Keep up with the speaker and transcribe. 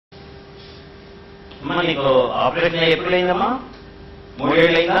అమ్మా నీకు ఆపరేషన్ ఎప్పుడైందమ్మా? 3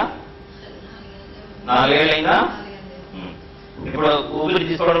 ఏళ్ళైందా? 4 ఏళ్ళైందా? ఇప్పుడు ఊపిరి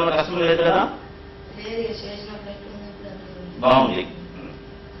తీసుకోవడంలో కష్టం లేదు కదా? బాగుంది.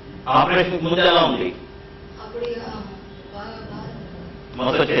 ఆపరేషన్ ముందు ఎలా ఉంది?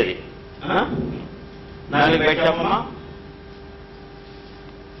 మొదలు వచ్చేది నాకు పెట్టామమ్మా.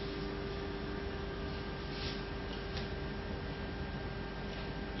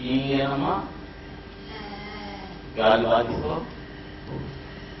 ఈయనమ్మా గాలి బాగా తీసుకో.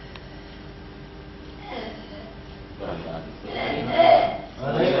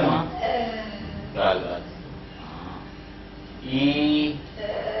 గాలి బాగా ఈ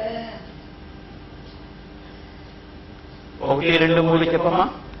 1 2 3 చెప్పమ్మా.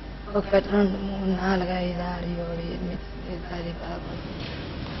 1 2 3 4 5 6 7 8 10.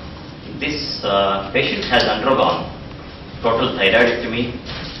 This patient has undergone total thyroidectomy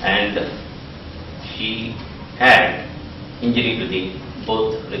and she had injury to the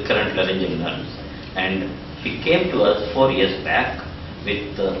both recurrent laryngeal nerves, and she came to us 4 years back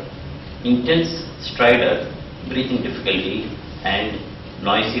with intense stridor, breathing difficulty and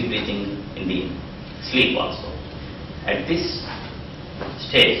noisy breathing in the sleep also. At this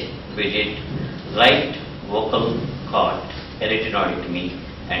stage we did right vocal cord arytenoidectomy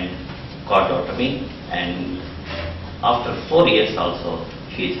and cordotomy, and after 4 years also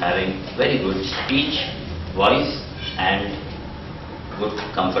she is having very good speech, voice and good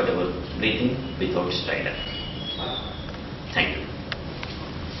comfortable breathing without stridor.